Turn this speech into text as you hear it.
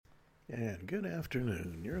And good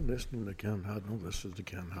afternoon. You're listening to Ken Hudnall. This is the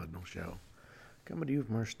Ken Hudnall Show. Coming to you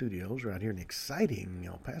from our studios right here in exciting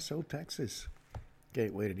El Paso, Texas.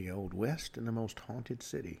 Gateway to the Old West and the most haunted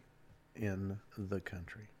city in the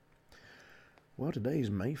country. Well, today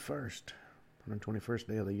is May 1st, 121st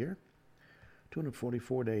day of the year.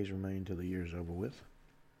 244 days remain till the year's over with.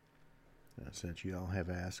 Since you all have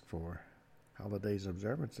asked for holidays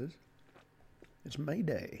observances, it's May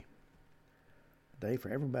Day. Day for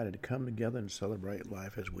everybody to come together and celebrate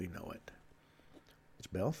life as we know it. It's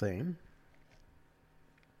Beltane.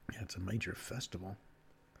 It's a major festival.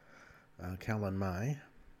 Calan Mai.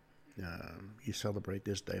 You celebrate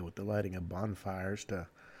this day with the lighting of bonfires to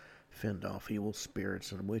fend off evil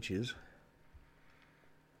spirits and witches.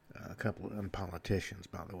 And politicians,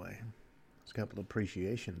 by the way. It's Couple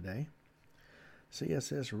Appreciation Day.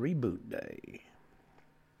 CSS Reboot Day.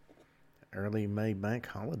 Early May Bank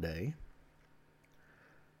Holiday.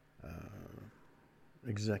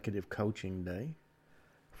 Executive Coaching Day,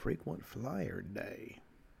 Frequent Flyer Day,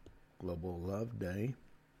 Global Love Day,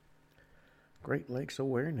 Great Lakes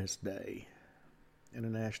Awareness Day,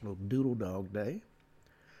 International Doodle Dog Day.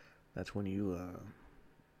 That's when you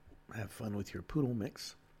have fun with your poodle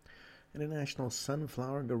mix. International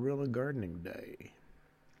Sunflower Guerrilla Gardening Day.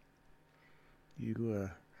 You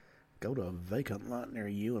go to a vacant lot near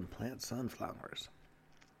you and plant sunflowers.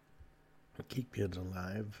 Keep Kids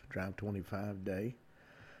Alive, Drive 25 Day,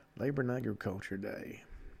 Labor and Agriculture Day,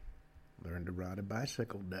 Learn to Ride a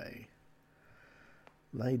Bicycle Day,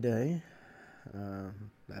 Lay Day,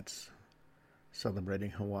 that's celebrating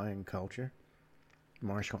Hawaiian culture,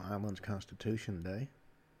 Marshall Islands Constitution Day,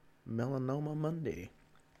 Melanoma Monday,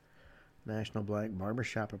 National Black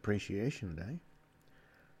Barbershop Appreciation Day,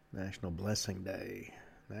 National Blessing Day,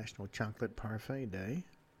 National Chocolate Parfait Day,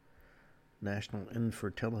 National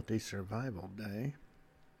Infertility Survival Day,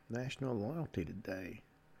 National Loyalty Day,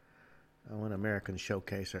 when Americans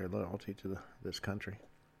showcase their loyalty to this country,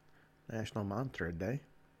 National Mantra Day,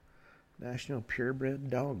 National Purebred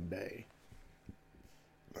Dog Day,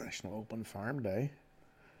 National Open Farm Day,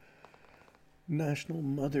 National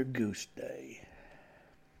Mother Goose Day,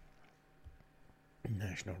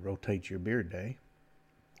 National Rotate Your Beer Day,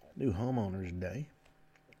 New Homeowners Day,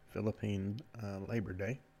 Philippine Labor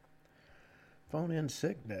Day, Phone In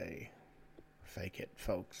Sick Day, Fake It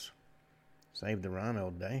Folks, Save the Rhino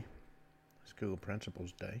Day, School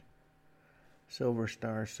Principals Day, Silver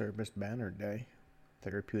Star Service Banner Day,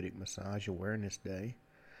 Therapeutic Massage Awareness Day,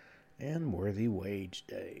 and Worthy Wage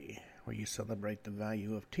Day, where you celebrate the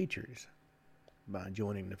value of teachers by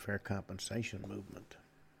joining the fair compensation movement.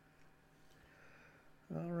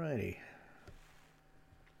 Alrighty.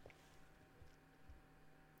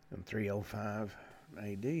 In 305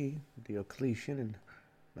 AD, Diocletian and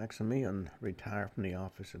Maximian retire from the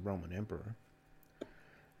office of Roman Emperor.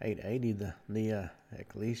 880, the Nea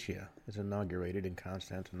Ecclesia is inaugurated in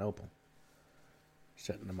Constantinople,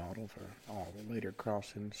 setting the model for all the later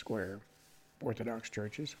crossing square Orthodox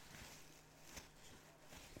churches.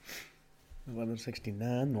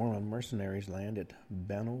 1169, Norman mercenaries land at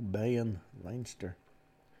Bannow Bay in Leinster,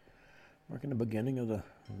 marking the beginning of the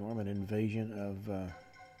Norman invasion of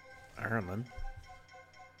Ireland.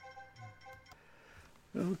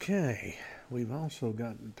 Okay, we've also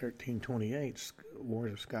got in 1328,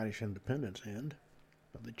 Wars of Scottish Independence end.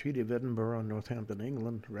 But the Treaty of Edinburgh and Northampton,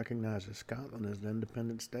 England recognizes Scotland as an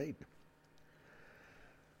independent state.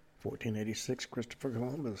 1486, Christopher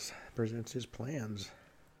Columbus presents his plans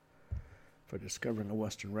for discovering a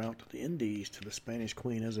western route to the Indies to the Spanish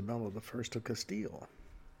Queen Isabella I of Castile.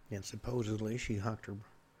 And supposedly she hocked her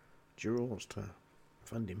jewels to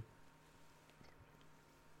fund him.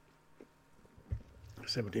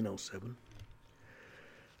 1707,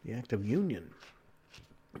 the Act of Union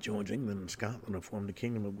joins England and Scotland to form the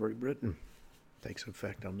Kingdom of Great Britain. Takes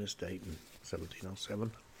effect on this date in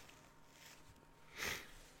 1707.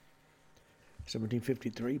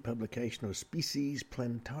 1753, publication of Species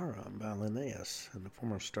Plantarum by Linnaeus, and the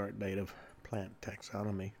formal start date of plant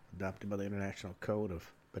taxonomy adopted by the International Code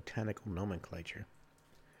of Botanical Nomenclature.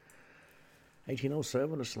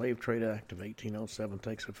 1807, the Slave Trade Act of 1807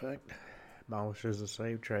 takes effect. Abolishes the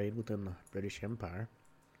slave trade within the British Empire.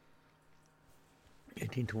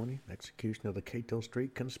 1820, execution of the Cato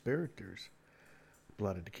Street conspirators,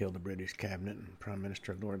 plotted to kill the British cabinet and Prime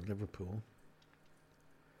Minister Lord Liverpool.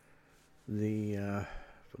 For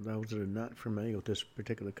those that are not familiar with this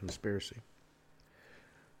particular conspiracy,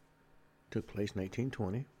 took place in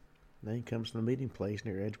 1820. Then he comes to the meeting place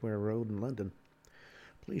near Edgware Road in London.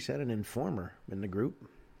 Police had an informer in the group,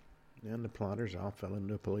 and the plotters all fell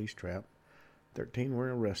into a police trap. 13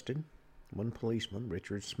 were arrested. One policeman,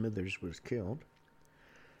 Richard Smithers, was killed.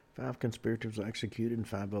 5 conspirators were executed and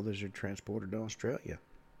 5 others are transported to Australia.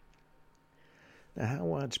 Now, how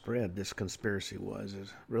widespread this conspiracy was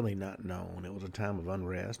is really not known. It was a time of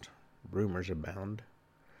unrest. Rumors abound.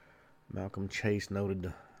 Malcolm Chase noted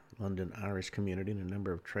the London Irish community and a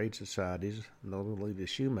number of trade societies, notably the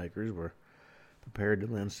shoemakers, were prepared to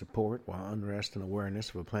lend support, while unrest and awareness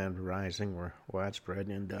of a planned rising were widespread in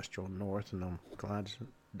the industrial north and on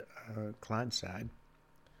Clydeside.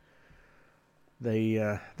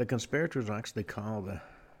 The conspirators were actually called the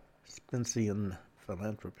Spencean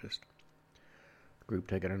Philanthropists. The group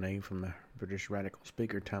taking their name from the British radical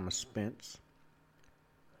speaker Thomas Spence.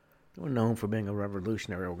 They were known for being a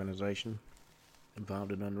revolutionary organization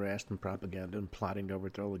involved in unrest and propaganda and plotting to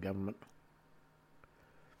overthrow the government.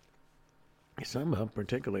 Some of them,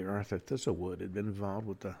 particularly Arthur Thistlewood, had been involved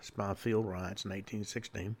with the Spa Field riots in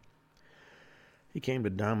 1816. He came to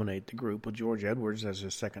dominate the group with George Edwards as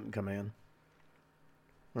his second in command.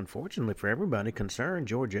 Unfortunately for everybody concerned,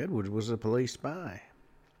 George Edwards was a police spy.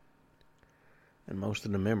 And most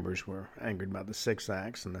of the members were angered by the Six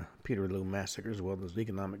Acts and the Peterloo massacres, as well as the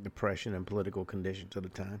economic depression and political conditions of the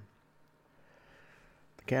time.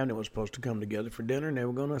 The cabinet was supposed to come together for dinner, and they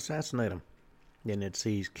were going to assassinate him. Then they'd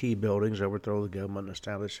seize key buildings, overthrow the government, and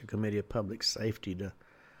establish a committee of public safety to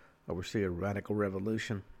oversee a radical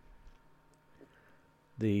revolution.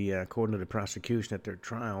 According to the prosecution at their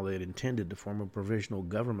trial, they had intended to form a provisional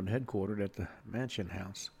government headquartered at the Mansion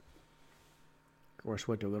House. Of course,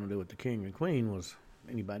 what they were going to do with the king and queen was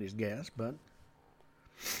anybody's guess, but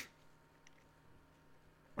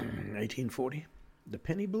in 1840, the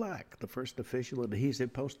penny black, the first official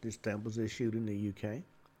adhesive postage stamp, was issued in the UK.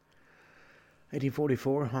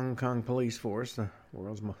 1844, Hong Kong police force, the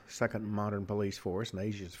world's second modern police force and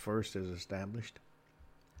Asia's first, is established.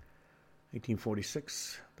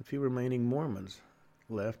 1846, the few remaining Mormons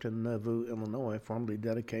left in Nauvoo, Illinois, formally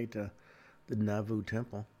dedicate the Nauvoo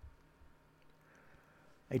Temple.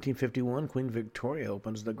 1851, Queen Victoria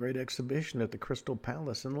opens the Great Exhibition at the Crystal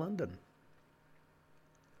Palace in London.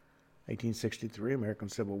 1863, American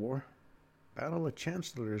Civil War. Battle of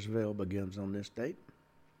Chancellorsville begins on this date.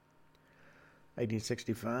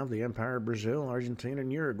 1865, the Empire of Brazil, Argentina,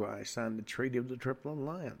 and Uruguay signed the Treaty of the Triple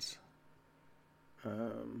Alliance.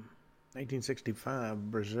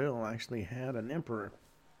 1865, Brazil actually had an emperor.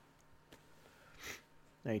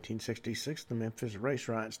 1866, the Memphis race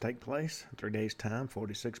riots take place. In 3 days' time,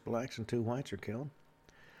 46 blacks and 2 whites are killed.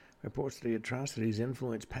 Reports of the atrocities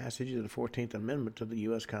influenced passage of the 14th Amendment to the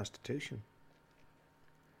U.S. Constitution.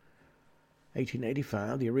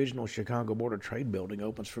 1885, the original Chicago Board of Trade building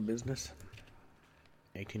opens for business.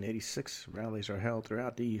 1886, rallies are held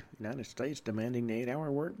throughout the United States demanding the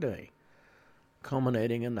 8-hour workday,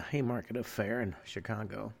 culminating in the Haymarket Affair in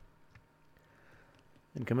Chicago.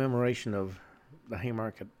 In commemoration of the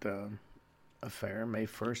Haymarket Affair, May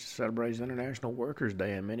 1st celebrates International Workers'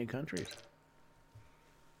 Day in many countries.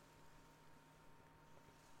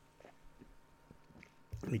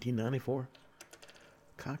 In 1894,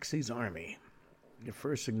 Coxey's Army, the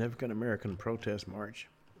first significant American protest march,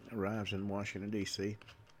 arrives in Washington, D.C.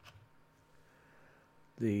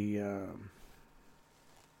 It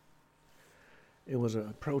was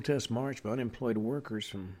a protest march by unemployed workers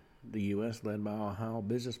from the U.S. led by Ohio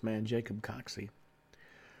businessman Jacob Coxey.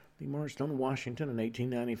 They marched on Washington in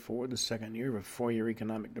 1894, the second year of a 4-year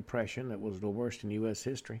economic depression that was the worst in U.S.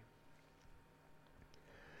 history.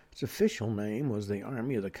 Its official name was the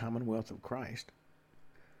Army of the Commonwealth of Christ.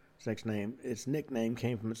 Its nickname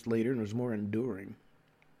came from its leader and was more enduring.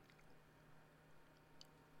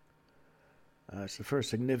 It's the first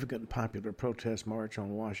significant popular protest march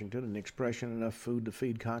on Washington, and the expression "enough food to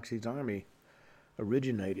feed Coxey's army"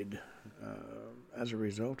 originated as a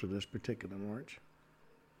result of this particular march.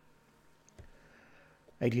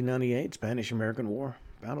 1898, Spanish-American War,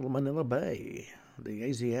 Battle of Manila Bay. The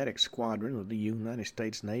Asiatic Squadron of the United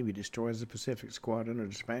States Navy destroys the Pacific Squadron of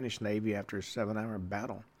the Spanish Navy after a 7-hour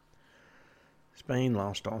battle. Spain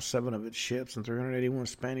lost all 7 of its ships, and 381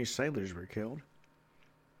 Spanish sailors were killed.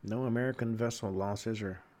 No American vessel losses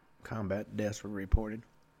or combat deaths were reported.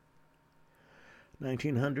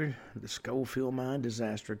 1900, the Schofield mine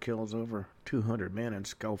disaster kills over 200 men in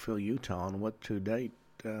Schofield, Utah, and what to date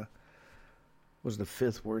was the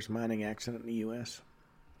 5th worst mining accident in the U.S.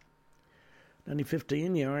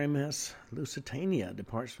 1915, the RMS Lusitania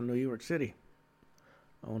departs from New York City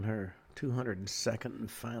on her 202nd and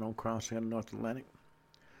final crossing of the North Atlantic.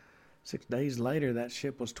 6 days later, that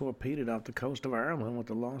ship was torpedoed off the coast of Ireland with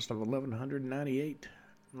the loss of 1,198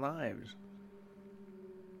 lives.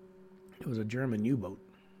 It was a German U-boat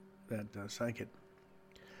that sank it.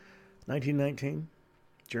 1919,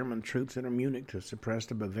 German troops enter Munich to suppress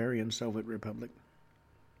the Bavarian Soviet Republic.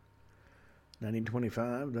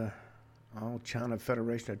 1925, the All-China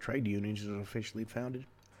Federation of Trade Unions is officially founded.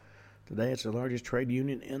 Today, it's the largest trade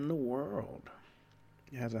union in the world.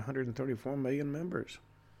 It has 134 million members.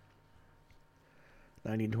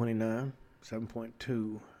 1929,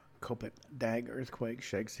 7.2 Kopet Dag earthquake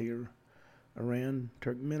shakes the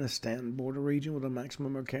Iran-Turkmenistan border region with a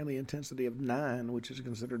maximum mercalli intensity of 9, which is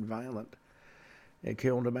considered violent. It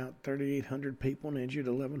killed about 3,800 people and injured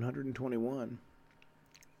 1,121.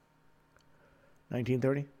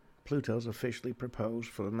 1930, Pluto is officially proposed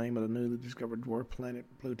for the name of the newly discovered dwarf planet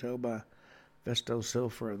Pluto by Vesto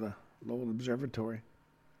Silfer of the Lowell Observatory.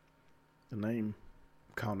 The name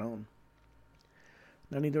caught on.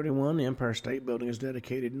 1931, the Empire State Building is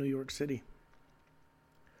dedicated in New York City.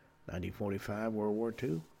 1945, World War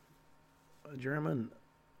II. A German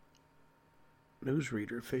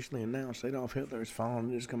newsreader officially announced Adolf Hitler has fallen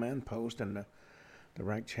at his command post and the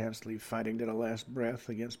Reich Chancellery fighting to the last breath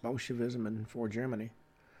against Bolshevism and for Germany.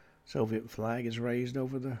 Soviet flag is raised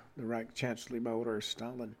over the Reich Chancellery by order of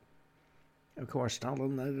Stalin. Of course,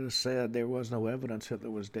 Stalin later said there was no evidence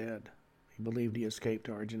Hitler was dead. He believed he escaped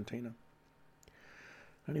to Argentina.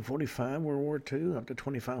 1945, World War II, up to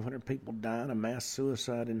 2,500 people died in a mass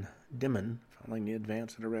suicide in Dimmen following the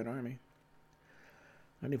advance of the Red Army.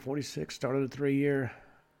 1946 started a 3-year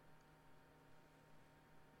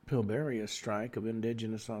Pilbara strike of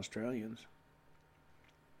indigenous Australians.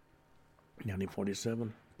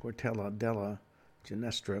 1947, Portella della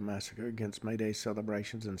Ginestra massacre against May Day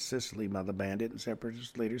celebrations in Sicily by the bandit and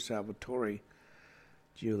separatist leader Salvatore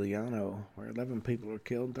Giuliano, where 11 people were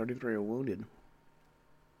killed and 33 are wounded.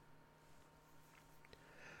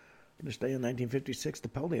 This day in 1956, the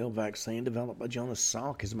polio vaccine developed by Jonas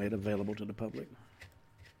Salk is made available to the public.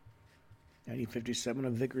 1957, a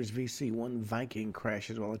Vickers VC-1 Viking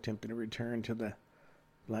crashes while attempting to return to the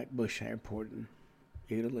Blackbush Airport in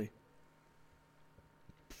Italy.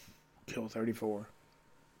 Killed 34.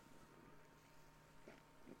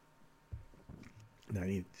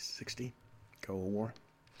 1960, Cold War.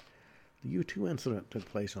 The U-2 incident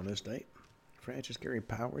took place on this date. Francis Gary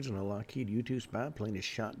Powers and a Lockheed U-2 spy plane is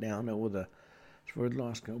shot down over the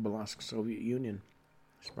Sverdlovsk-Oblast Soviet Union.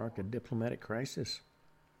 Sparked a diplomatic crisis.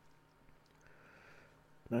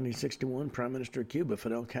 1961, Prime Minister of Cuba,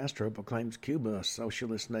 Fidel Castro, proclaims Cuba a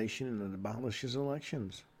socialist nation and abolishes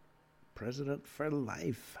elections. President for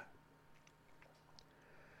life.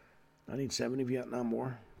 1970, Vietnam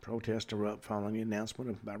War. Protests erupt following the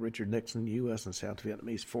announcement by Richard Nixon U.S. and South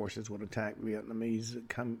Vietnamese forces would attack Vietnamese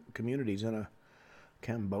communities in a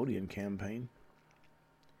Cambodian campaign.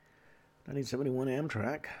 1971,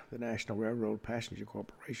 Amtrak, the National Railroad Passenger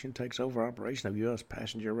Corporation, takes over operation of U.S.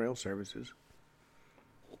 passenger rail services.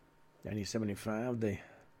 1975, the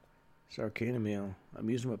Sarkanamiel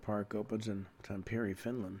Amusement Park opens in Tampere,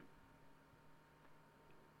 Finland.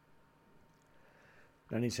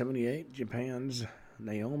 1978, Japan's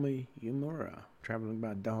Naomi Yumura, traveling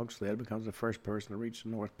by dog sled, becomes the first person to reach the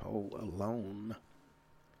North Pole alone.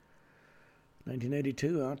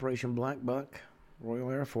 1982, Operation Black Buck, Royal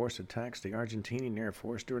Air Force attacks the Argentinian Air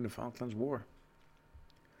Force during the Falklands War.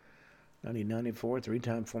 1994,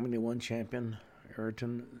 three-time Formula One champion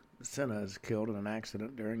Ayrton Senna is killed in an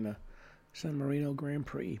accident during the San Marino Grand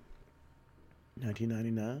Prix.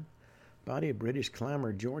 1999, body of British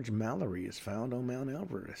climber George Mallory is found on Mount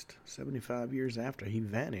Everest, 75 years after he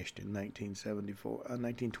vanished in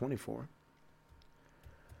 1924.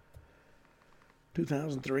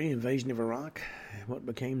 2003, invasion of Iraq, what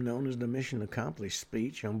became known as the Mission Accomplished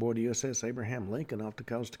speech on board the USS Abraham Lincoln off the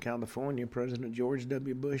coast of California. President George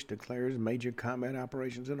W. Bush declares major combat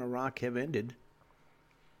operations in Iraq have ended.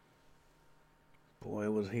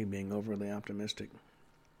 Boy, was he being overly optimistic.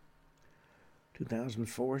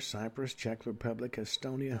 2004, Cyprus, Czech Republic,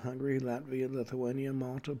 Estonia, Hungary, Latvia, Lithuania,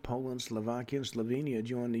 Malta, Poland, Slovakia, and Slovenia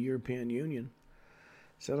joined the European Union.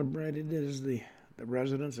 Celebrated as the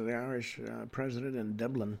residence of the Irish president in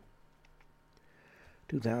Dublin.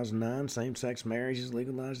 2009, same-sex marriage is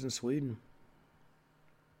legalized in Sweden.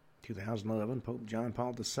 2011, Pope John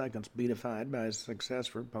Paul II is beatified by his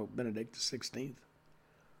successor, Pope Benedict XVI.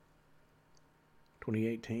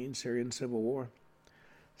 2018, Syrian Civil War.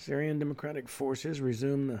 Syrian Democratic Forces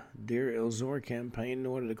resumed the Deir el-Zor campaign in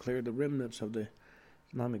order to clear the remnants of the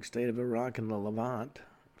Islamic State of Iraq and the Levant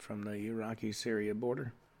from the Iraqi-Syria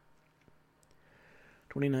border.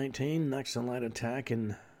 2019, Naxalite attack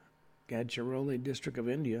in Gadchiroli district of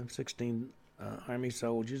India. 16 army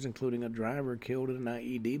soldiers, including a driver, killed in an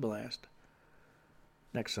IED blast.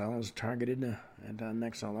 Naxal has targeted the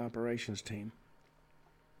anti-Naxal operations team.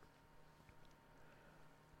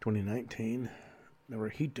 2019,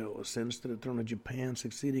 Naruhito ascends to the throne of Japan,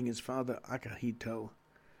 succeeding his father Akihito,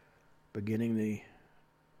 beginning the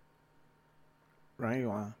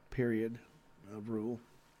Reiwa period of rule.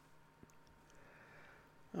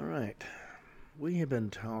 All right, we have been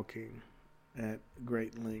talking at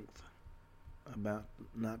great length about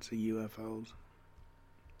Nazi UFOs,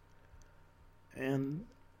 and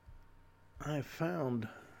I found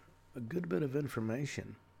a good bit of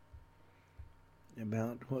information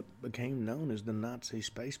about what became known as the Nazi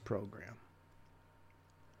space program.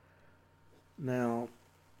 Now,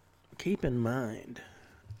 keep in mind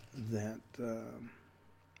that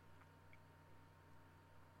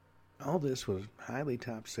all this was highly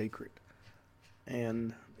top secret,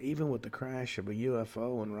 and even with the crash of a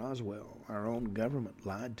UFO in Roswell, our own government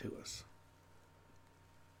lied to us.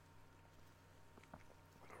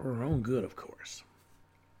 For our own good, of course.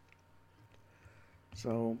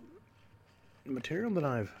 So, the material that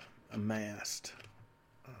I've amassed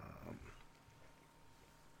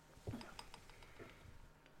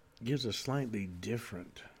gives a slightly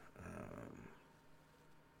different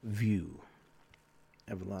view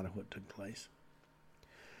of a lot of what took place.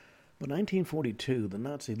 But 1942, the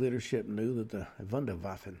Nazi leadership knew that the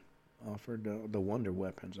Wunderwaffen offered, the wonder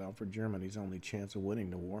weapons offered Germany's only chance of winning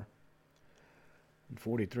the war. In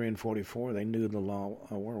 43 and 44, they knew the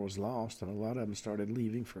war was lost, and a lot of them started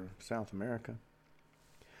leaving for South America.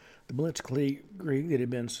 The Blitzkrieg that had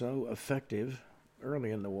been so effective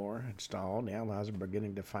early in the war had stalled. The Allies were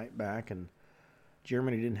beginning to fight back, and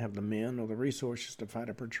Germany didn't have the men or the resources to fight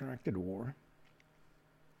a protracted war.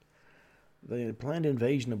 The planned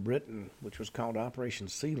invasion of Britain, which was called Operation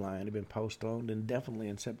Sea Lion, had been postponed indefinitely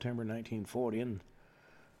in September 1940, and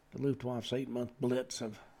the Luftwaffe's 8-month blitz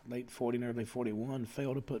of late 40 and early 41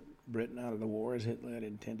 failed to put Britain out of the war as Hitler had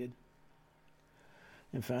intended.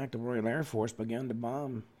 In fact, the Royal Air Force began to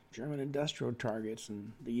bomb German industrial targets,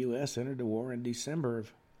 and the U.S. entered the war in December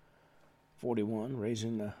of 41,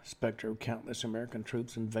 raising the specter of countless American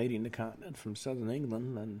troops invading the continent from southern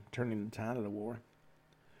England and turning the tide of the war.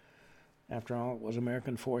 After all, it was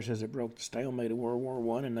American forces that broke the stalemate of World War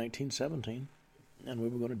I in 1917, and we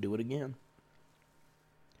were going to do it again.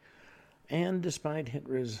 And despite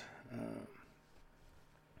Hitler's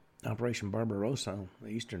Operation Barbarossa, the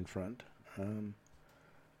Eastern Front,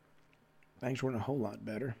 things weren't a whole lot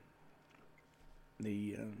better.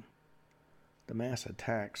 The mass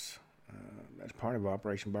attacks as part of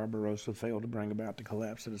Operation Barbarossa failed to bring about the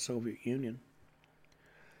collapse of the Soviet Union.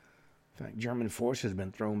 In fact, German forces had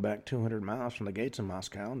been thrown back 200 miles from the gates of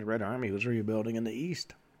Moscow, and the Red Army was rebuilding in the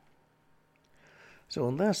east. So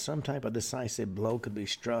unless some type of decisive blow could be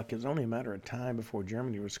struck, it was only a matter of time before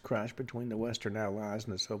Germany was crushed between the Western Allies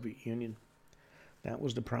and the Soviet Union. That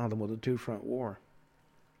was the problem with the two-front war.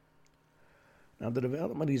 Now, the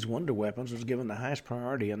development of these wonder weapons was given the highest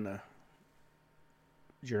priority in the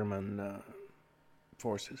German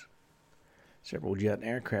forces. Several jet and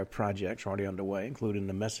aircraft projects were already underway, including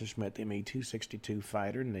the Messerschmitt Me-262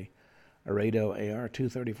 fighter and the Arado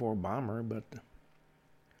AR-234 bomber, but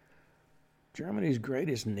Germany's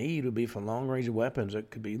greatest need would be for long-range weapons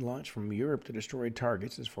that could be launched from Europe to destroy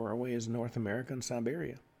targets as far away as North America and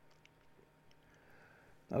Siberia.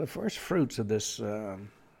 Now, the first fruits of this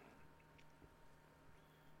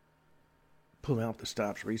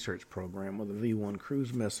pull-out-the-stops research program were the V-1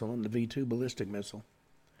 cruise missile and the V-2 ballistic missile.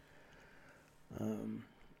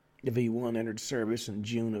 The V-1 entered service in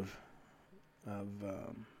June of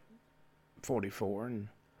 44, and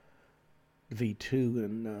the V-2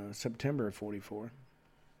 in September of 44.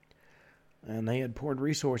 And they had poured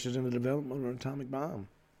resources into the development of an atomic bomb.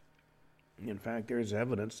 In fact, there is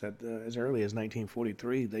evidence that as early as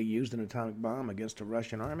 1943, they used an atomic bomb against a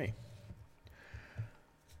Russian army.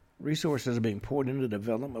 Resources are being poured into the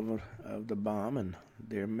development of the bomb, and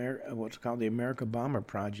what's called the America Bomber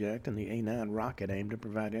Project and the A-9 rocket aim to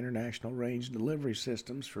provide international range delivery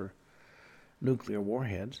systems for nuclear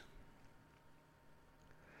warheads.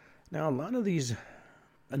 Now, a lot of these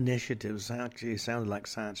initiatives actually sounded like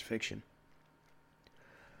science fiction.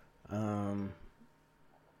 The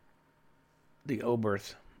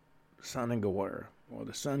Oberth Sonnengewehr, or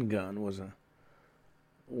the Sun Gun, was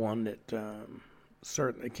one that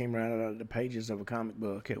certainly came right out of the pages of a comic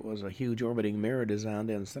book. It was a huge orbiting mirror designed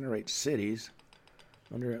to incinerate cities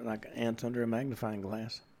like ants under a magnifying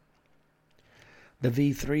glass. The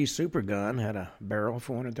V-3 Supergun had a barrel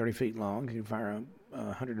 430 feet long. It could fire a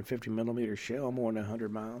 150 millimeter shell more than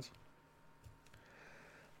 100 miles.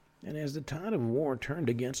 And as the tide of war turned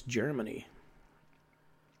against Germany,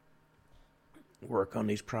 work on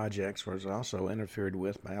these projects was also interfered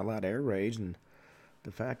with by Allied air raids and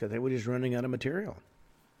the fact that they were just running out of material.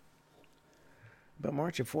 By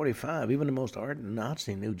March of 45, even the most ardent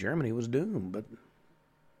Nazi knew Germany was doomed, but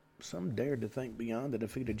some dared to think beyond the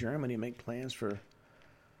defeat of Germany and make plans for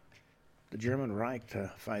the German Reich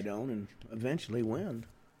to fight on and eventually win.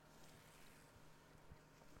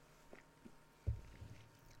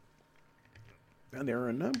 Now, there are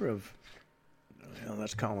a number of,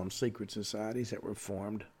 let's call them secret societies that were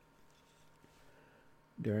formed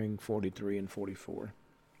during 43 and 44.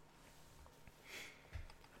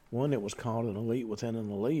 One that was called an elite within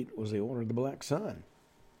an elite was the Order of the Black Sun.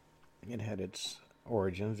 It had its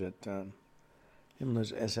origins at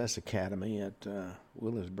Himmler's SS Academy at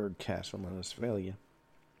Willisburg Castle in Westphalia.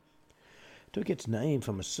 It took its name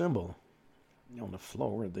from a symbol on the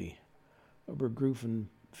floor of the Obergrufen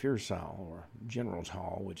Führersaal, or General's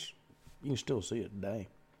Hall, which you can still see it today.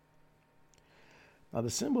 Now, the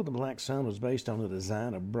symbol of the Black Sun was based on the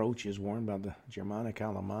design of brooches worn by the Germanic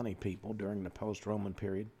Alemanni people during the post-Roman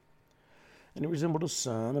period. And it resembled a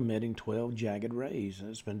sun emitting 12 jagged rays. And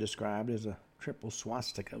it's been described as a triple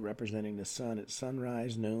swastika representing the sun at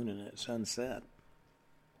sunrise, noon, and at sunset.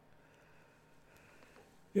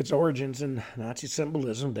 Its origins in Nazi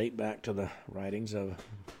symbolism date back to the writings of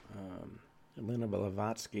Elena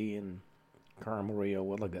Blavatsky and Karl Maria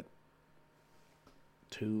Willigut,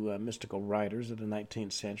 two mystical writers of the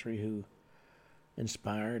 19th century who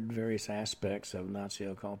inspired various aspects of Nazi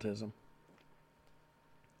occultism.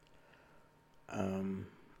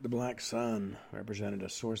 The Black Sun represented a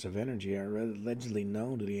source of energy allegedly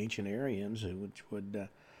known to the ancient Aryans, which would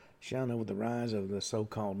shine over the rise of the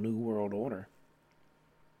so-called New World Order.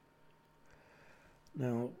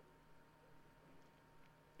 Now,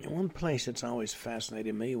 one place that's always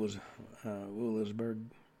fascinated me was Willisburg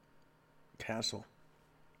Castle.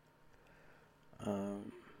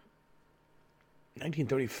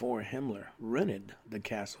 1934, Himmler rented the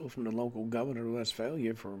castle from the local governor of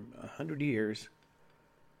Westphalia for 100 years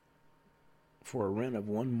for a rent of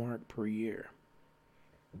 1 mark per year.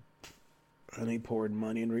 And he poured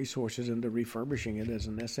money and resources into refurbishing it as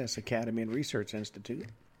an SS Academy and Research Institute.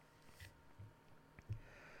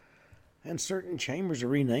 And certain chambers are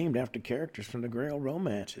renamed after characters from the Grail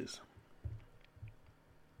romances.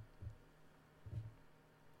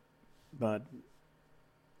 But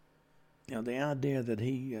the idea that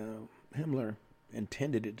Himmler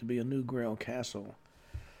intended it to be a new Grail castle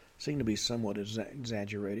seemed to be somewhat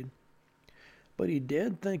exaggerated. But he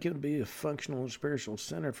did think it would be a functional and spiritual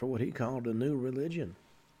center for what he called a new religion.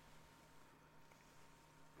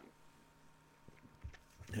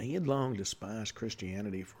 Now, he had long despised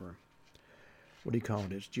Christianity for what he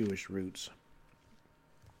called its Jewish roots.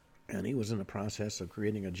 And he was in the process of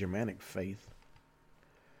creating a Germanic faith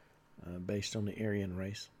based on the Aryan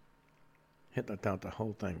race. Hitler thought the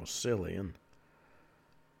whole thing was silly, and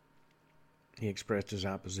he expressed his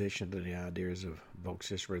opposition to the ideas of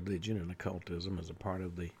Volksist religion and occultism as a part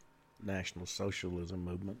of the National Socialism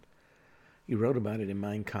movement. He wrote about it in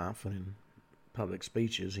Mein Kampf, and in public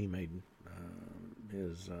speeches he made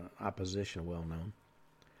his opposition well known.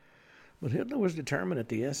 But Hitler was determined that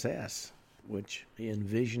the SS, which he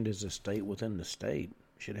envisioned as a state within the state,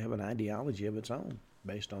 should have an ideology of its own,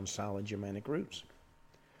 based on solid Germanic roots.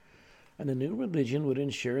 And the new religion would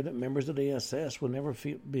ensure that members of the SS would never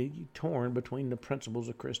be torn between the principles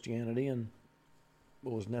of Christianity and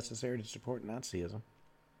what was necessary to support Nazism.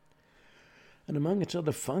 And among its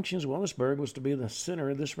other functions, Willisburg was to be the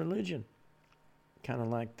center of this religion, kind of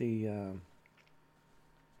like the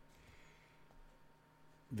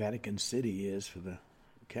Vatican City is for the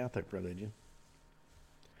Catholic religion.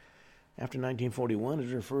 After 1941, it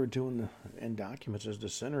is referred to in documents as the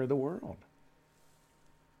center of the world.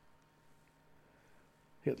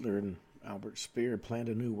 Hitler and Albert Speer planned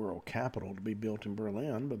a new world capital to be built in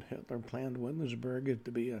Berlin, but Hitler planned Willisburg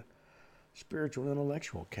to be a spiritual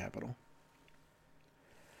intellectual capital.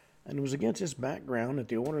 And it was against this background that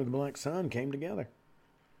the Order of the Black Sun came together.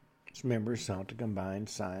 Its members sought to combine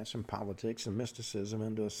science and politics and mysticism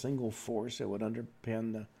into a single force that would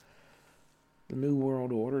underpin the New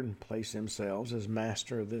World Order and place themselves as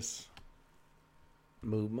master of this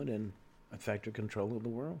movement and effective control of the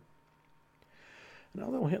world. And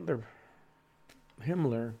although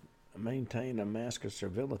Himmler maintained a mask of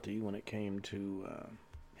servility when it came to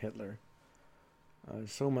Hitler,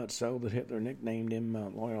 so much so that Hitler nicknamed him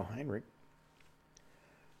Loyal Heinrich.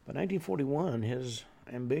 By 1941, his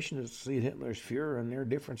ambition to succeed Hitler's Fuhrer and their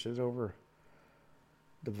differences over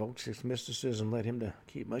the Volksist mysticism led him to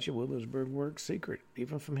keep much of Willisburg work secret,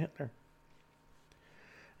 even from Hitler.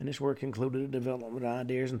 And this work included the development of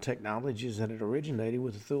ideas and technologies that had originated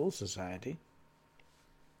with the Thule Society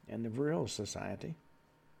and the Vril Society.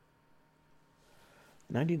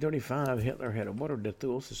 In 1935, Hitler had ordered the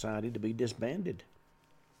Thule Society to be disbanded,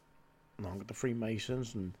 along with the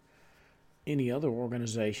Freemasons and any other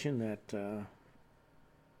organization that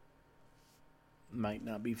might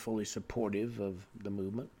not be fully supportive of the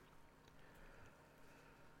movement.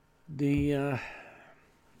 Within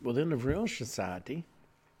the Vril Society,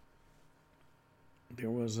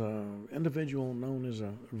 there was an individual known as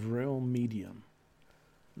a Vril medium,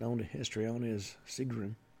 known to history only as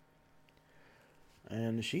Sigrun.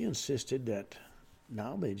 And she insisted that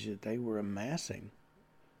knowledge that they were amassing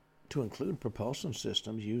to include propulsion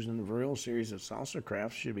systems used in the Vril series of saucer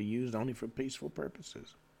crafts should be used only for peaceful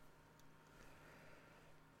purposes.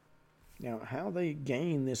 Now, how they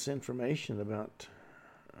gained this information about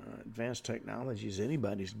advanced technology is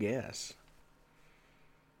anybody's guess.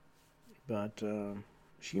 But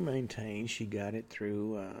she maintains she got it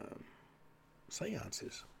through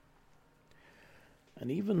seances. And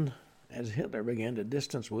even as Hitler began to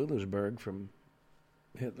distance Willersburg from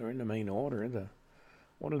Hitler in the main order, the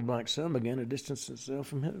Order of the Black Sun began to distance itself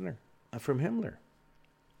from Himmler.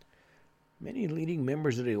 Many leading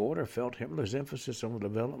members of the order felt Himmler's emphasis on the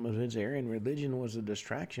development of his Aryan religion was a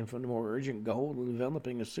distraction from the more urgent goal of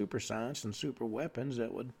developing a super science and super weapons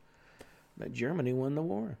that would let Germany win the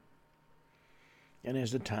war. And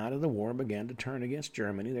as the tide of the war began to turn against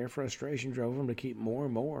Germany, their frustration drove them to keep more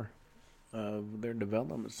and more of their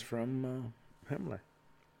developments from Himmler.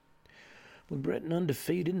 With Britain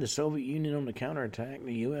undefeated and the Soviet Union on the counterattack and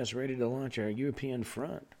the U.S. ready to launch a European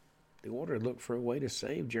front, the order looked for a way to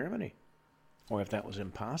save Germany. Or if that was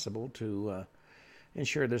impossible, to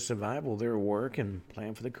ensure the survival of their work and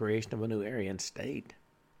plan for the creation of a new Aryan state.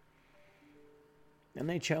 And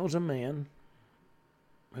they chose a man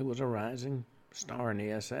who was a rising star in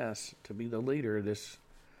the SS to be the leader of this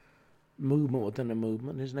movement within the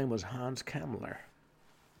movement. His name was Hans Kammler.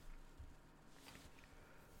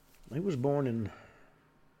 He was born in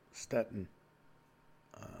Stettin,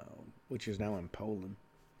 which is now in Poland,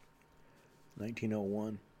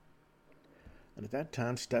 1901. And at that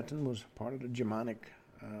time, Stettin was part of the Germanic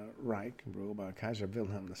Reich, ruled by Kaiser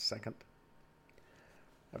Wilhelm II.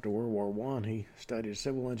 After World War I, he studied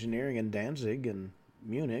civil engineering in Danzig and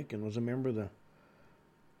Munich and was a member of the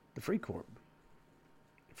Freikorps,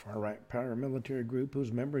 a far-right paramilitary group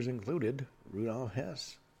whose members included Rudolf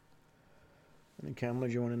Hess. And then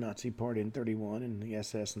Kammler joined the Nazi Party in 1931 and the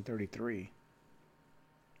SS in 1933.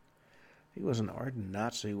 He was an ardent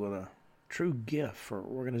Nazi with a true gift for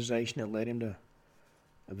organization that led him to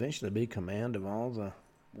eventually be command of all the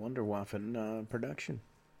Wunderwaffen production.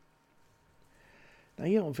 Now,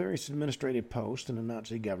 he held various administrative posts in the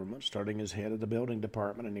Nazi government, starting as head of the building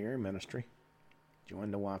department in the Air Ministry.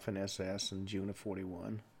 Joined the Waffen SS in June of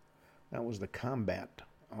 1941. That was the combat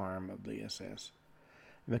arm of the SS.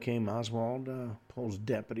 He became Oswald Pohl's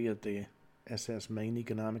deputy at the SS Main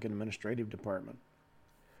Economic and Administrative Department,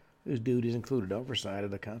 whose duties included oversight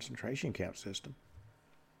of the concentration camp system.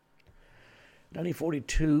 In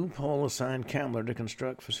 1942, Pohl assigned Kammler to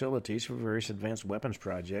construct facilities for various advanced weapons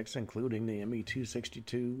projects, including the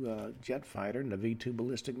Me-262 jet fighter and the V-2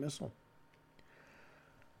 ballistic missile.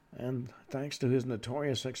 And thanks to his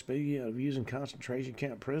notorious expedient of using concentration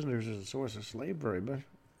camp prisoners as a source of slave labor,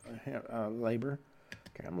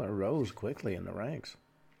 Kammler rose quickly in the ranks.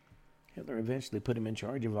 Hitler eventually put him in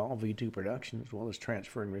charge of all V-2 production, as well as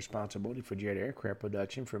transferring responsibility for jet aircraft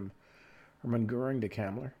production from Hermann Göring to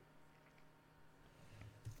Kammler.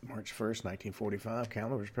 March 1st, 1945,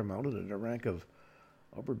 Kammler was promoted to the rank of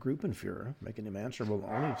Obergruppenführer, making him answerable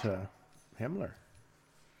only to Himmler.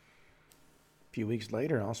 A few weeks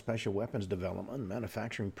later, all special weapons development and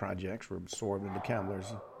manufacturing projects were absorbed into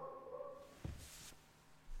Kammler's.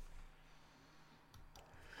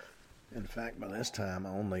 In fact, by this time,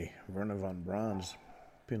 only Werner von Braun's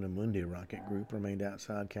Peenemünde rocket group remained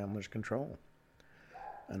outside Kammler's control.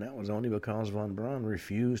 And that was only because von Braun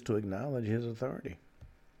refused to acknowledge his authority.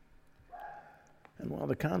 And while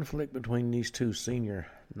the conflict between these two senior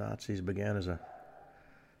Nazis began as a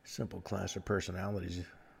simple clash of personalities,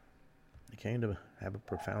 it came to have a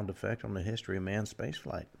profound effect on the history of manned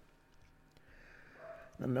spaceflight.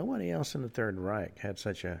 Now, nobody else in the Third Reich had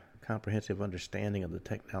such a comprehensive understanding of the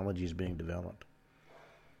technologies being developed.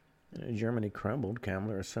 And as Germany crumbled,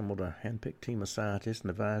 Kammler assembled a hand-picked team of scientists and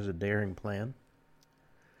devised a daring plan.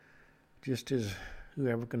 Just as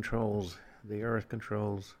whoever controls the Earth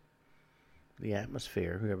controls the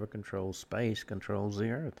atmosphere, whoever controls space controls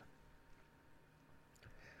the Earth.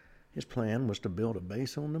 His plan was to build a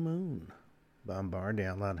base on the moon, bombard the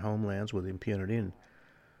Allied homelands with impunity, and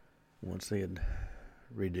once they had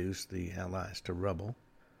reduced the Allies to rubble,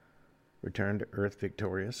 return to Earth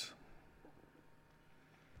victorious.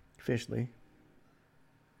 Officially,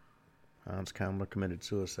 Hans Kammler committed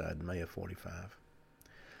suicide in May of 45.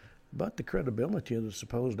 But the credibility of the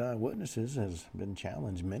supposed eyewitnesses has been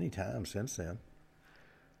challenged many times since then.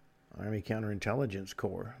 Army Counterintelligence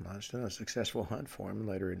Corps launched a successful hunt for him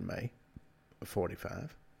later in May of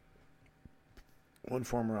 45. One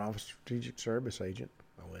former Office of Strategic Service agent,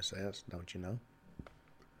 OSS, don't you know,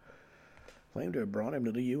 claimed to have brought him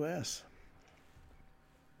to the U.S.,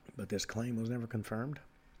 but this claim was never confirmed.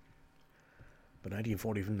 By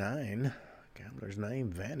 1949, Kammler's name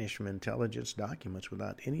vanished from intelligence documents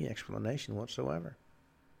without any explanation whatsoever.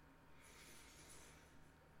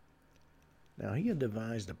 Now, he had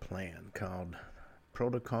devised a plan called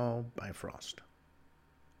Protocol Bifrost.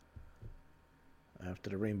 After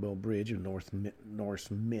the Rainbow Bridge of Norse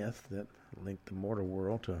myth that linked the mortal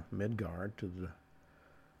world to Midgard, to the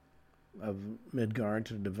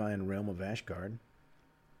divine realm of Asgard.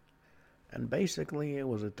 And basically, it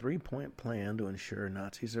was a three-point plan to ensure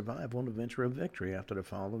Nazi survival and eventual victory after the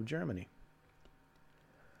fall of Germany.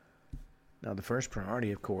 Now, the first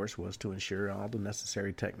priority, of course, was to ensure all the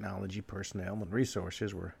necessary technology, personnel, and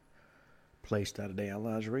resources were placed out of the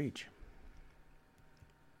Allies' reach.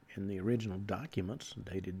 In the original documents,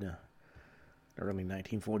 dated early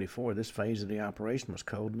 1944, this phase of the operation was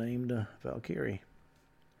codenamed Valkyrie,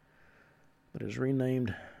 but it was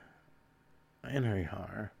renamed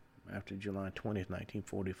Einherjar after July 20th,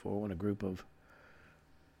 1944, when a group of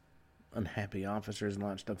unhappy officers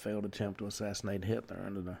launched a failed attempt to assassinate Hitler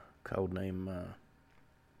under the codename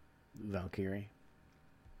Valkyrie.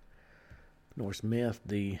 Norse myth,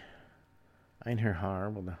 the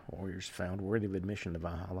Einherjar were the warriors found worthy of admission to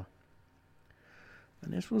Valhalla.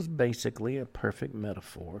 And this was basically a perfect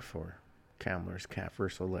metaphor for Kammler's careful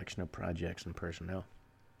selection of projects and personnel.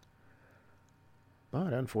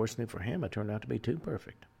 But unfortunately for him, it turned out to be too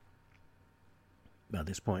perfect. By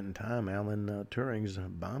this point in time, Alan Turing's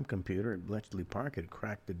bomb computer at Bletchley Park had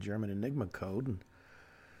cracked the German Enigma code, and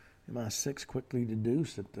MI6 quickly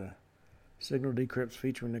deduced that the signal decrypts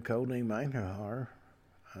featuring the codename Einherjar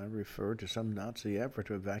referred to some Nazi effort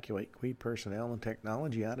to evacuate key personnel and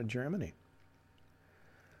technology out of Germany.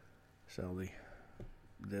 So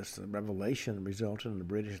this revelation resulted in the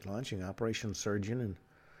British launching Operation Surgeon and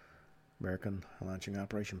American launching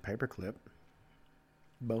Operation Paperclip.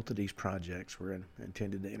 Both of these projects were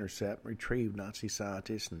intended to intercept, retrieve Nazi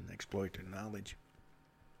scientists, and exploit their knowledge.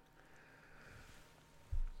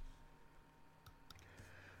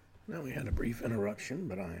 Now, we had a brief interruption,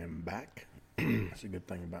 but I am back. That's a good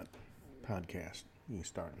thing about podcasts. You can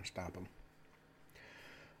start and stop them.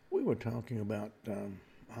 We were talking about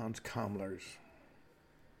Hans Kammler's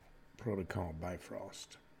Protocol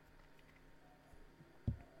Bifrost.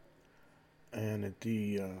 And at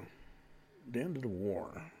the end of the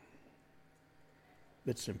war,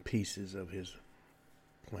 bits and pieces of his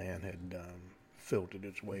plan had filtered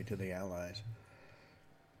its way to the Allies.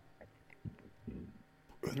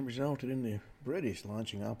 And it resulted in the British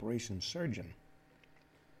launching Operation Surgeon.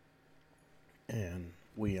 And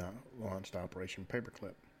we launched Operation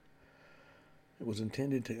Paperclip. It was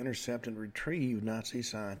intended to intercept and retrieve Nazi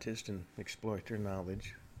scientists and exploit their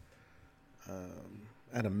knowledge.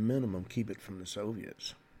 At a minimum, keep it from the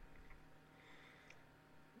Soviets.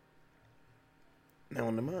 Now,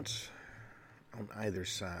 in the months on either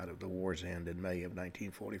side of the war's end in May of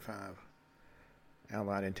 1945,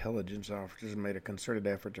 Allied intelligence officers made a concerted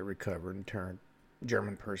effort to recover and turn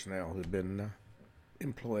German personnel who had been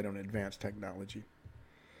employed on advanced technology.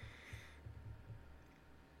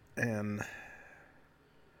 And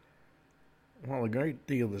while a great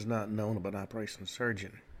deal is not known about Operation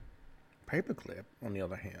Surgeon, Paperclip, on the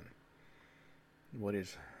other hand, what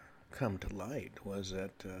has come to light was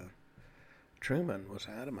that Truman was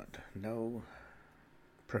adamant no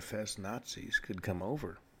professed Nazis could come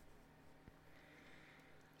over.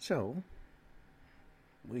 So,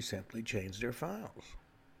 we simply changed their files.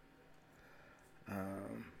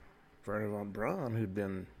 Werner von Braun, who'd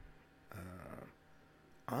been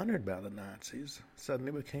honored by the Nazis,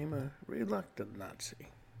 suddenly became a reluctant Nazi.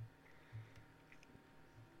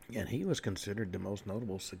 And he was considered the most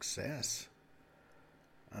notable success.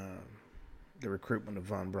 The recruitment of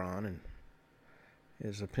von Braun and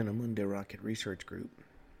his Peenemünde Rocket Research Group,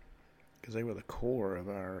 because they were the core of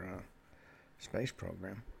our space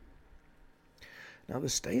program. Now, the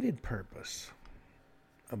stated purpose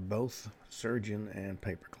of both Surgeon and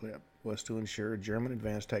Paperclip was to ensure German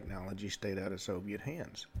advanced technology stayed out of Soviet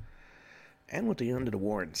hands. And with the end of the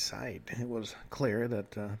war in sight, it was clear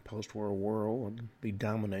that the post-war world would be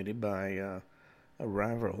dominated by a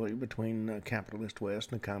rivalry between the capitalist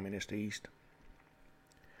West and the communist East.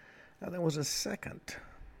 Now, there was a second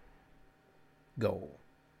goal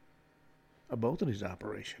of both of these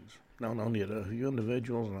operations, known only to a few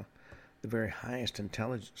individuals in the very highest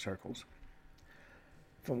intelligence circles.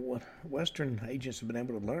 From what Western agents have been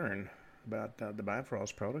able to learn about the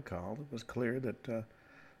Bifrost Protocol, it was clear that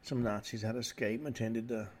some Nazis had escaped and intended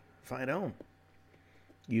to fight on,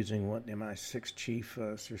 using what MI6 chief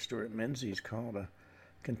Sir Stuart Menzies called a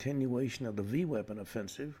continuation of the V-weapon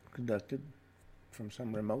offensive conducted from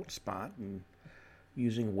some remote spot and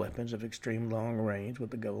using weapons of extreme long range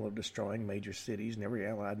with the goal of destroying major cities in every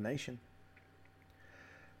Allied nation.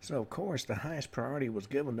 So, of course, the highest priority was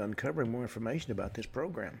given to uncovering more information about this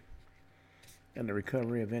program and the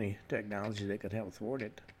recovery of any technology that could help thwart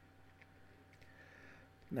it.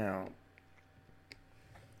 Now,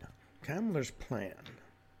 Kammler's plan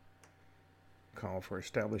called for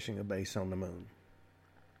establishing a base on the moon,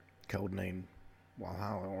 codenamed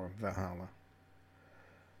Walhalla or Valhalla.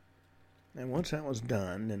 And once that was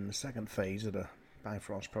done, then the second phase of the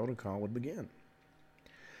Bifrost Protocol would begin.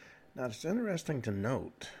 Now, it's interesting to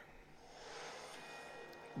note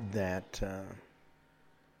that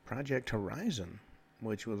Project Horizon,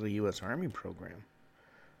 which was a U.S. Army program,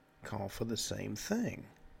 called for the same thing,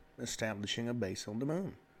 establishing a base on the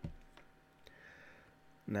moon.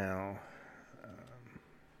 Now,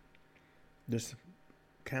 this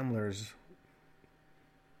Kammler's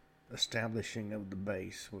establishing of the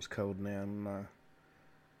base was codenamed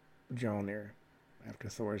Mjolnir, after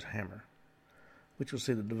Thor's hammer, which will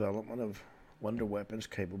see the development of wonder weapons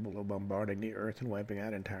capable of bombarding the earth and wiping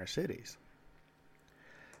out entire cities.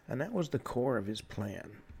 And that was the core of his plan,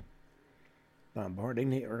 bombarding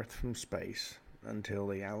the earth from space until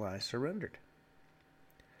the Allies surrendered.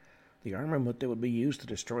 The armament that would be used to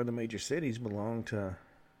destroy the major cities belonged to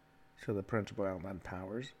the principal Allied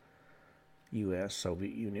powers, U.S.,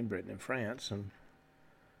 Soviet Union, Britain, and France, and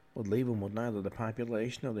would leave them with neither the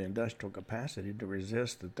population nor the industrial capacity to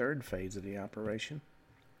resist the third phase of the operation.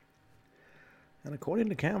 And according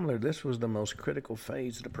to Kammler, this was the most critical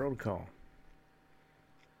phase of the protocol.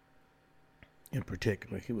 In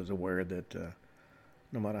particular, he was aware that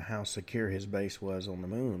no matter how secure his base was on the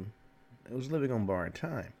moon, it was living on borrowed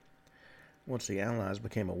time. Once the Allies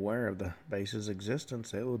became aware of the base's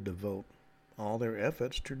existence, they would devote all their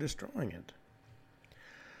efforts to destroying it.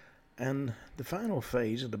 And the final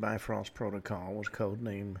phase of the Bifrost Protocol was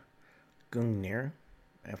codenamed Gungnir,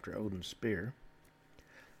 after Odin's spear,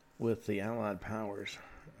 with the Allied powers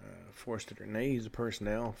forced to their knees. The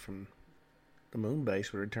personnel from the moon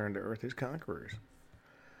base would return to Earth as conquerors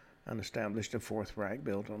and established a Fourth Reich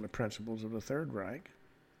built on the principles of the Third Reich.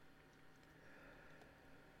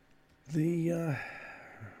 By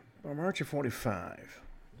March of 1945,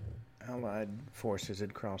 Allied forces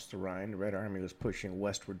had crossed the Rhine. The Red Army was pushing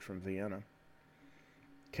westward from Vienna.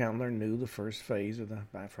 Kammler knew the first phase of the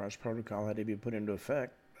Bifrost Protocol had to be put into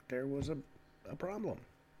effect, but there was a problem.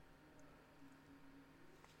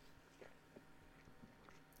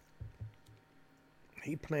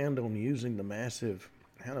 He planned on using the massive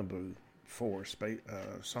Hannibal 4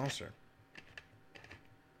 saucer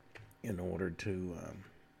in order to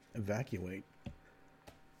evacuate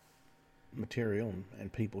material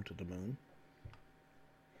and people to the moon.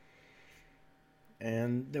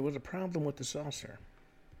 And there was a problem with the saucer.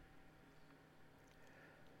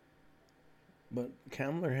 But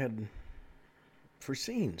Kammler had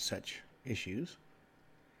foreseen such issues.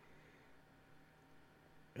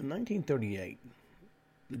 In 1938,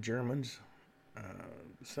 the Germans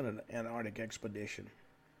sent an Antarctic expedition,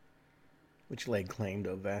 which laid claim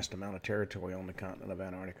to a vast amount of territory on the continent of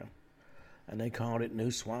Antarctica. And they called it New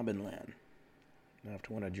Schwabenland,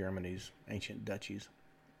 after one of Germany's ancient duchies.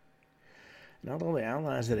 And although the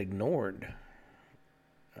Allies had ignored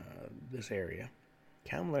this area,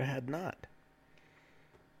 Kammler had not.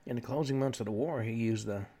 In the closing months of the war, he used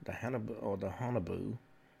the Haunebu, Haunebu,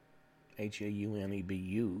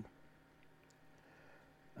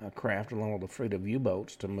 craft along with a fleet of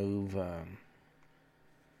U-boats to move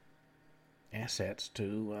assets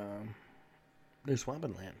to New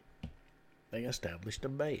Schwabenland. They established a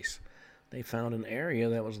base. They found an area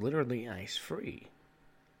that was literally ice-free,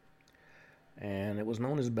 and it was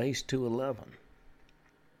known as Base 211.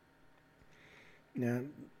 Now,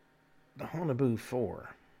 the Haunebu 4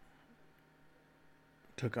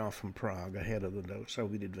 took off from Prague ahead of the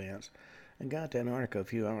Soviet advance and got to Antarctica a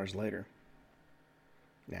few hours later.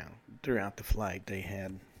 Now, throughout the flight, they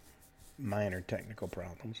had minor technical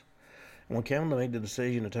problems. And when Kammler made the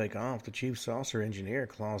decision to take off, the chief saucer engineer,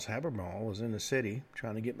 Klaus Habermal, was in the city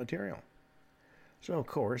trying to get material. So, of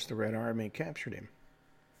course, the Red Army captured him.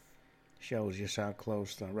 Shows just how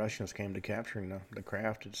close the Russians came to capturing the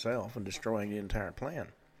craft itself and destroying the entire plan.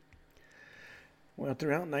 Well,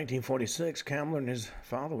 throughout 1946, Campbell and his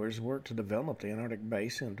followers worked to develop the Antarctic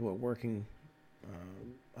base into a working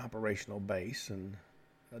operational base and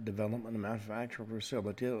a development and manufacturing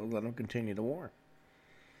facility that would let them continue the war.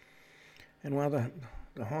 And while the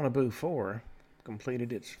Honolulu 4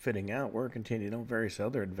 completed its fitting out work, continued on various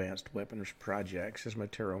other advanced weapons projects as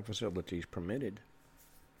material and facilities permitted.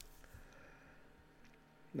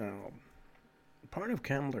 Now, part of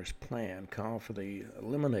Campbell's plan called for the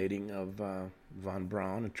eliminating of von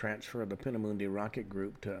Braun and transfer of the Peenemünde rocket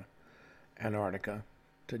group to Antarctica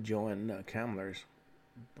to join Campbell's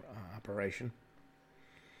operation.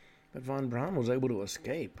 But von Braun was able to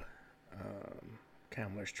escape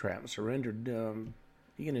Campbell's trap and surrendered.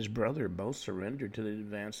 He and his brother both surrendered to the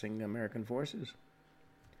advancing American forces.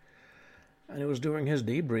 And it was during his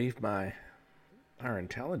debrief by our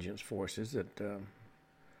intelligence forces that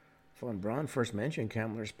von Braun first mentioned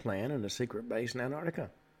Campbell's plan and a secret base in Antarctica.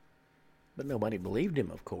 But nobody believed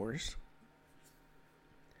him, of course.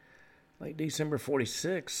 Late December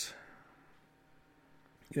 46,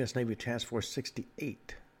 U.S. Navy Task Force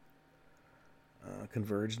 68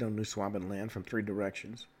 converged on New Swabenland from three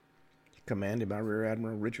directions, commanded by Rear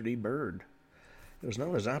Admiral Richard E. Byrd. It was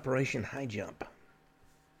known as Operation High Jump,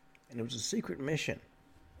 and it was a secret mission.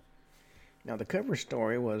 Now, the cover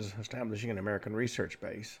story was establishing an American research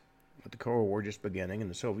base, with the Cold War just beginning and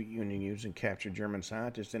the Soviet Union using captured German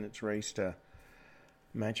scientists in its race to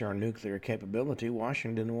match our nuclear capability.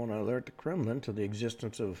 Washington wanted to alert the Kremlin to the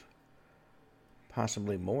existence of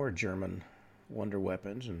possibly more German wonder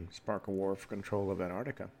weapons and spark a war for control of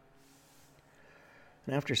Antarctica.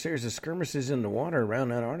 And after a series of skirmishes in the water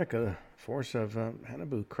around Antarctica, a force of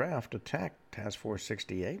Hannibal craft attacked Task Force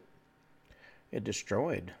 68. It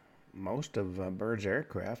destroyed most of Byrd's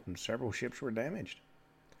aircraft and several ships were damaged.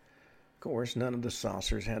 Of course, none of the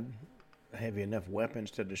saucers had heavy enough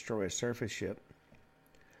weapons to destroy a surface ship.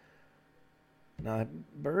 Now,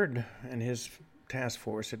 Byrd and his task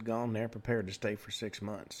force had gone there prepared to stay for 6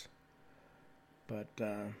 months. But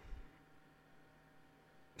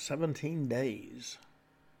 17 days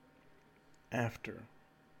after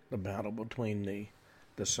the battle between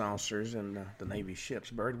the saucers and the Navy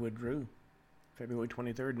ships, Byrd withdrew, February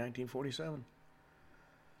 23rd, 1947.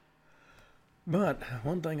 But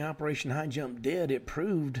one thing Operation High Jump did, it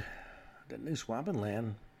proved that New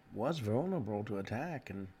Swabenland was vulnerable to attack,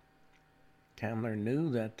 and Campbell knew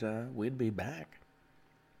that we'd be back.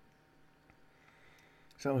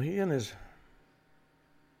 So he and his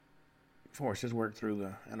forces worked through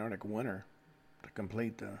the Antarctic winter to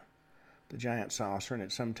complete the giant saucer, and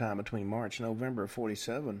at some time between March and November of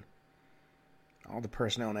 47, all the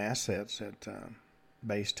personnel and assets at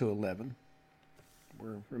Base 211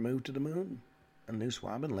 were removed to the moon, and New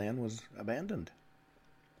Swabenland was abandoned.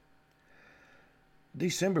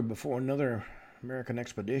 December, before another American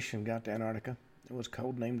expedition got to Antarctica, it was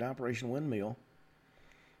codenamed Operation Windmill,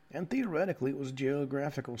 and theoretically it was a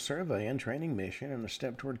geographical survey and training mission and a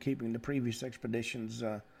step toward keeping the previous expedition's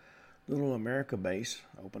Little America base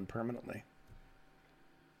open permanently.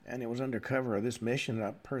 And it was under cover of this mission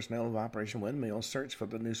that personnel of Operation Windmill searched for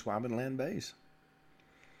the New Swabenland base.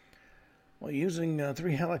 Well, using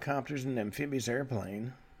 3 helicopters and an amphibious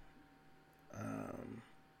airplane,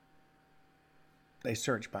 they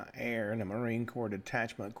searched by air, and a Marine Corps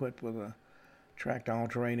detachment equipped with a tracked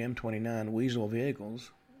all-terrain M29 Weasel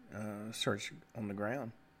vehicles searched on the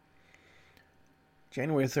ground.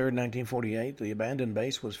 January 3rd, 1948, the abandoned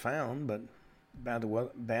base was found, but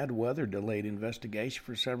bad weather delayed investigation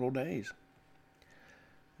for several days.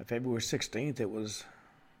 On February 16th,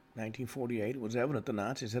 1948, it was evident the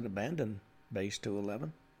Nazis had abandoned Base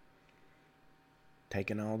 211,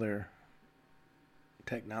 taking all their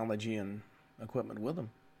technology and equipment with them.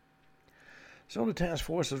 So the task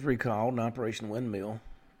force was recalled and Operation Windmill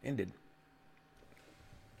ended.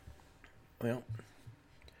 Well,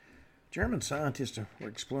 German scientists were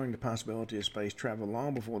exploring the possibility of space travel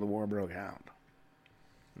long before the war broke out.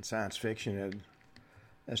 And science fiction had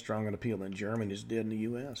as strong an appeal in Germany as it did in the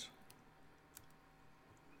U.S.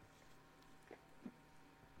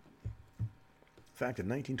 In fact, in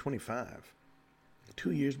 1925,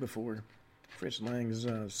 2 years before Fritz Lang's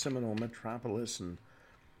seminal Metropolis and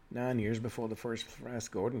 9 years before the first Flash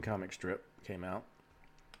Gordon comic strip came out,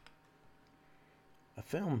 a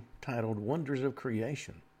film titled Wonders of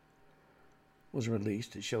Creation was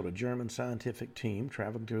released. It showed a German scientific team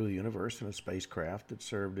traveling through the universe in a spacecraft that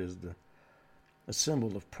served as a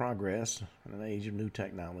symbol of progress in an age of new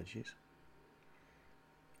technologies.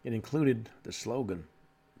 It included the slogan,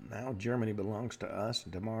 "Now Germany belongs to us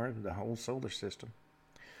and tomorrow to the whole solar system."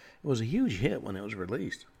 It was a huge hit when it was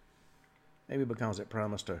released. maybe because it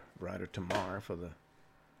promised a brighter tomorrow for the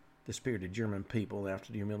dispirited German people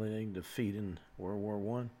after the humiliating defeat in World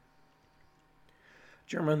War I.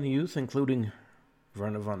 German youth, including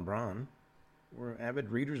Werner von Braun, were avid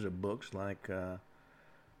readers of books like The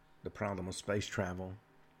Problem of Space Travel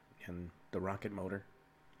and The Rocket Motor,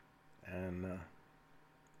 and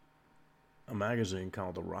a magazine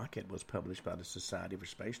called The Rocket was published by the Society for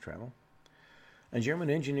Space Travel. And German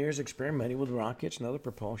engineers experimented with rockets and other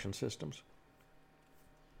propulsion systems.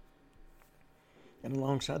 And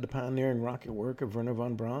alongside the pioneering rocket work of Werner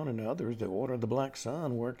von Braun and others, the Order of the Black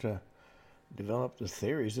Sun worked to develop the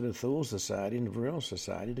theories of the Thule Society and the Vril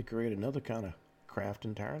Society to create another kind of craft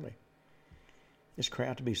entirely. This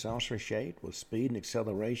craft to be saucer-shaped with speed and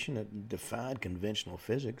acceleration that defied conventional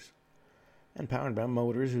physics, and powered by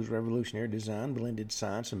motors whose revolutionary design blended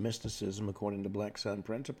science and mysticism according to Black Sun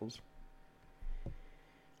principles.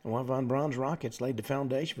 And while von Braun's rockets laid the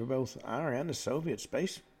foundation for both our and the Soviet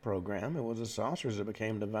space program, it was the saucers that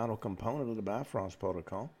became the vital component of the Bifrost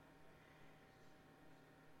Protocol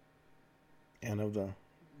and of the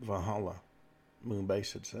Valhalla moon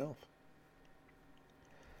base itself.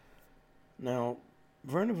 Now,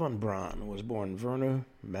 Werner von Braun was born Werner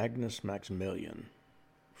Magnus Maximilian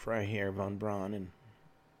Freiherr von Braun in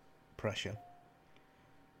Prussia,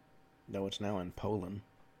 though it's now in Poland.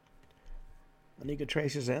 And he could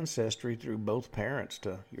trace his ancestry through both parents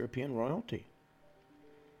to European royalty.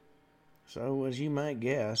 So, as you might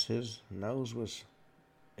guess, his nose was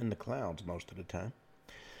in the clouds most of the time.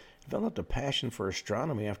 He developed a passion for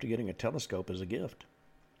astronomy after getting a telescope as a gift.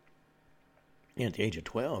 And at the age of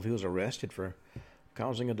 12, he was arrested for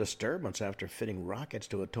causing a disturbance after fitting rockets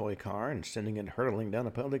to a toy car and sending it hurtling down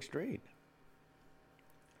a public street.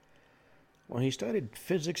 Well, he studied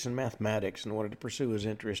physics and mathematics in order to pursue his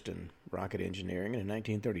interest in rocket engineering, and in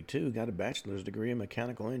 1932 got a bachelor's degree in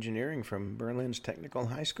mechanical engineering from Berlin's Technical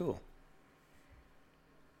High School.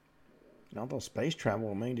 And although space travel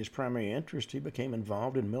remained his primary interest, he became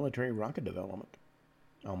involved in military rocket development,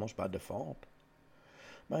 almost by default.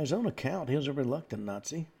 By his own account, he was a reluctant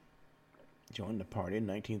Nazi. He joined the party in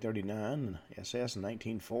 1939 and SS in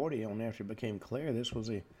 1940, only after it became clear this was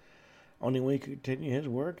the only way he could continue his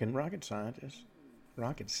work in rocket science.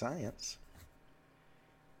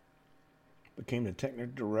 Became the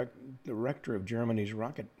technical director of Germany's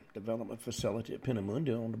rocket development facility at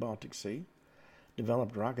Peenemünde on the Baltic Sea.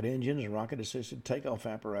 Developed rocket engines and rocket-assisted takeoff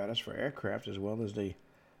apparatus for aircraft, as well as the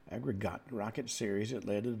aggregate rocket series that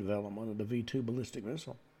led to the development of the V-2 ballistic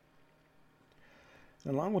missile.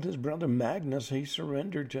 Along with his brother Magnus, he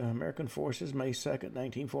surrendered to American forces May 2nd,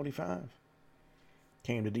 1945.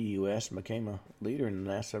 Came to the U.S. and became a leader in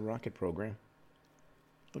the NASA rocket program,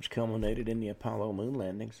 which culminated in the Apollo moon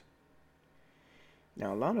landings.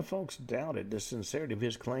 Now, a lot of folks doubted the sincerity of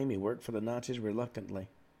his claim he worked for the Nazis reluctantly.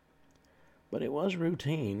 But it was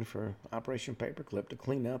routine for Operation Paperclip to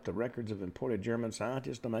clean up the records of imported German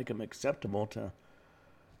scientists to make them acceptable to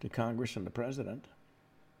Congress and the President.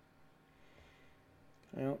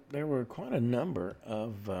 Well, there were quite a number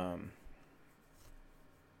of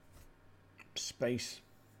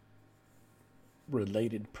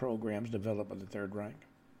space-related programs developed by the Third Reich.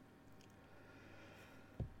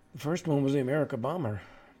 The first one was the America Bomber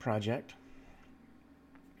Project.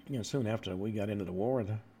 Soon after we got into the war,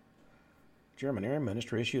 the German Air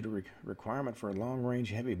Ministry issued a requirement for a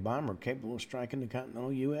long-range heavy bomber capable of striking the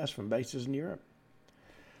continental U.S. from bases in Europe.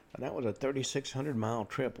 And that was a 3,600-mile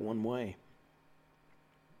trip one way.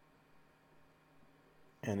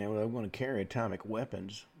 And they were going to carry atomic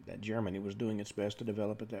weapons that Germany was doing its best to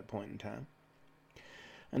develop at that point in time.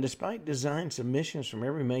 And despite design submissions from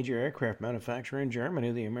every major aircraft manufacturer in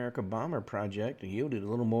Germany, the America Bomber Project yielded a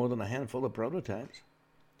little more than a handful of prototypes.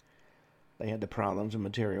 They had the problems of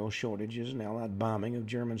material shortages and Allied bombing of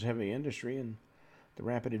Germany's heavy industry and the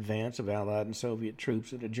rapid advance of Allied and Soviet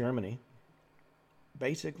troops into Germany.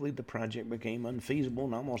 Basically, the project became unfeasible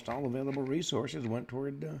and almost all available resources went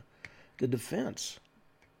toward the defense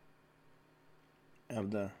of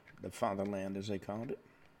the fatherland, as they called it.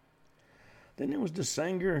 Then there was the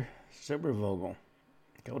Sanger Silbervogel,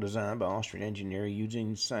 co-designed by Austrian engineer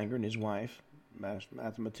Eugene Sanger and his wife,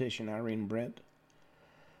 mathematician Irene Brent.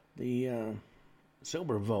 The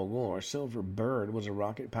Silbervogel, or Silver Bird, was a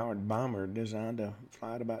rocket-powered bomber designed to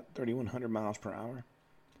fly at about 3,100 miles per hour.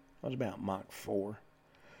 That was about Mach 4.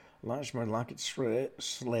 Launched from a rocket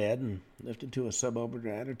sled and lifted to a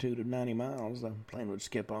suborbital altitude of 90 miles. The plane would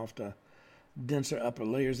skip off the denser upper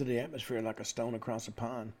layers of the atmosphere like a stone across a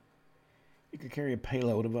pond. It could carry a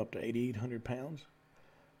payload of up to 8,800 pounds,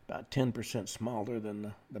 about 10% smaller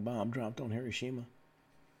than the bomb dropped on Hiroshima.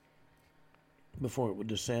 before it would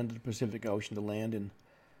descend to the Pacific Ocean to land in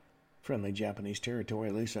friendly Japanese territory.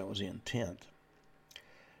 At least that was the intent.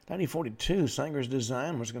 1942, Sanger's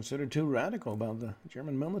design was considered too radical by the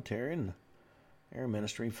German military, and the Air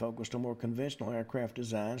Ministry focused on more conventional aircraft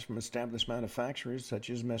designs from established manufacturers such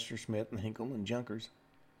as Messerschmitt and Hinkel and Junkers.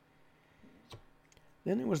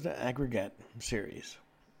 Then there was the Aggregate series.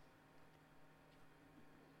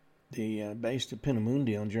 Based at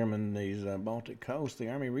Peenemünde on Germany's Baltic coast, the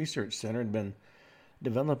Army Research Center had been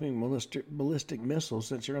developing ballistic missiles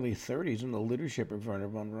since the early 30s under the leadership of Wernher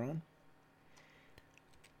von Braun.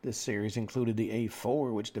 This series included the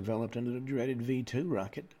A-4, which developed into the dreaded V-2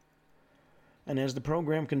 rocket. And as the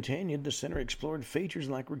program continued, the center explored features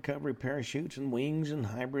like recovery parachutes and wings and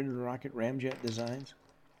hybrid rocket ramjet designs.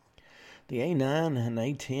 The A-9 and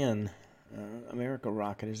A-10 America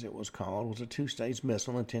rocket, as it was called, was a two-stage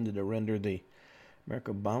missile intended to render the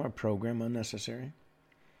America bomber program unnecessary.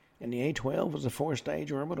 And the A-12 was a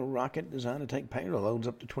four-stage orbital rocket designed to take payloads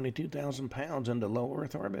up to 22,000 pounds into low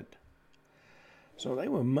Earth orbit. So they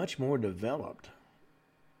were much more developed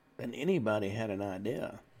than anybody had an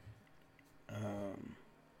idea.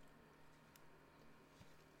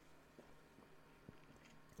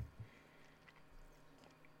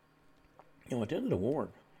 At the end of the war,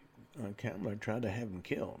 Kammler tried to have him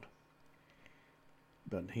killed,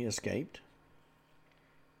 but he escaped.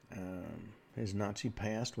 His Nazi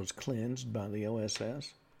past was cleansed by the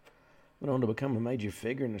OSS. Went on to become a major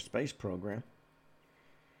figure in the space program.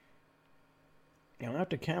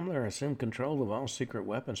 After Kammler assumed control of all secret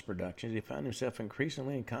weapons productions, he found himself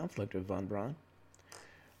increasingly in conflict with von Braun,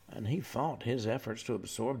 and he fought his efforts to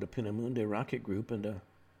absorb the Peenemünde rocket group into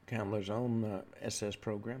Kammler's own SS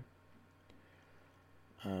program.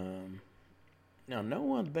 Now,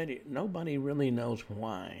 nobody really knows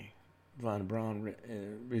why von Braun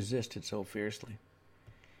resisted so fiercely.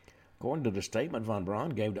 According to the statement von Braun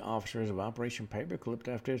gave to officers of Operation Paperclip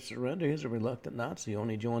after his surrender, he was a reluctant Nazi,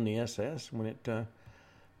 only joined the SS when it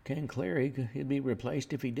became clear he'd be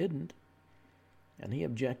replaced if he didn't. And he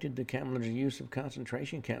objected to Kammler's use of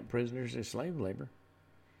concentration camp prisoners as slave labor.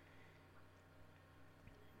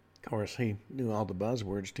 Of course, he knew all the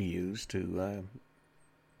buzzwords to use to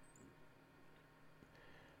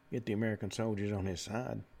get the American soldiers on his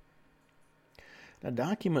side. Now,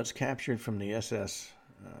 documents captured from the SS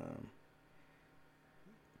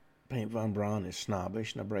paint von Braun as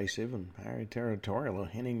snobbish and abrasive and highly territorial,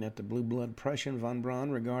 hinting that the blue-blood Prussian von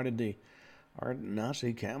Braun regarded the ardent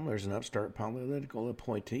Nazi Kammler as an upstart political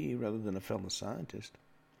appointee rather than a fellow scientist.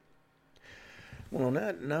 Well, on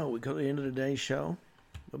that note, we come to the end of today's show.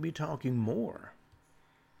 We'll be talking more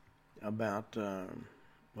about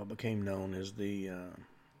what became known as the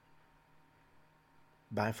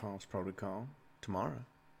Bifrost Protocol tomorrow.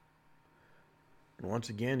 And once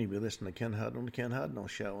again, you'll be listening to Ken Hudnall, the Ken Hudnall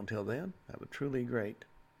Show. Until then, have a truly great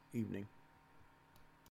evening.